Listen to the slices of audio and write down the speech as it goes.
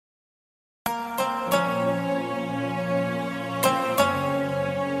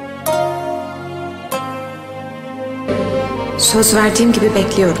Söz verdiğim gibi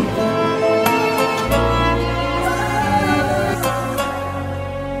bekliyorum.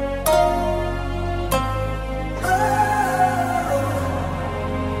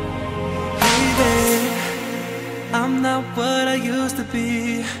 I'm not what I used to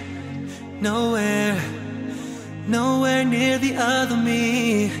be. Nowhere, nowhere near the other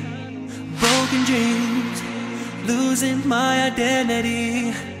me. Broken dreams, losing my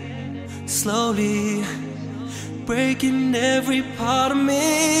identity. Slowly breaking every part of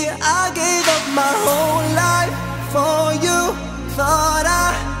me. I gave up my whole life for you. Thought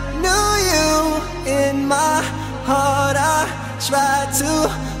I knew you in my heart. I tried to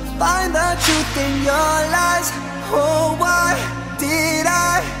find the truth in your lies. Oh, why did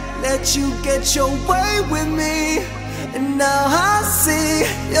I let you get your way with me? And now I see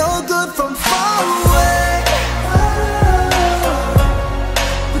you're good from far away,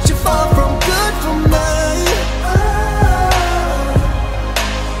 but you're far from good for me.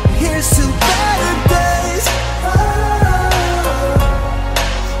 Here's to better days,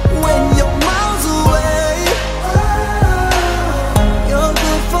 when you're miles away. You're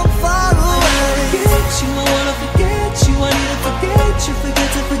good from far away. I wanna forget you, I need to forget you, forget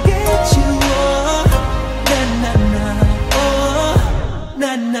to forget you. Oh, na na na, oh,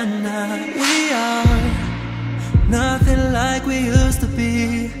 na na na. We are nothing like we used to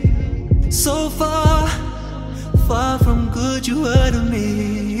be. So far, far from good you were to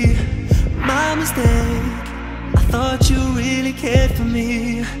me. My mistake, I thought you really cared for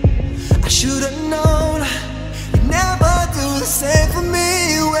me.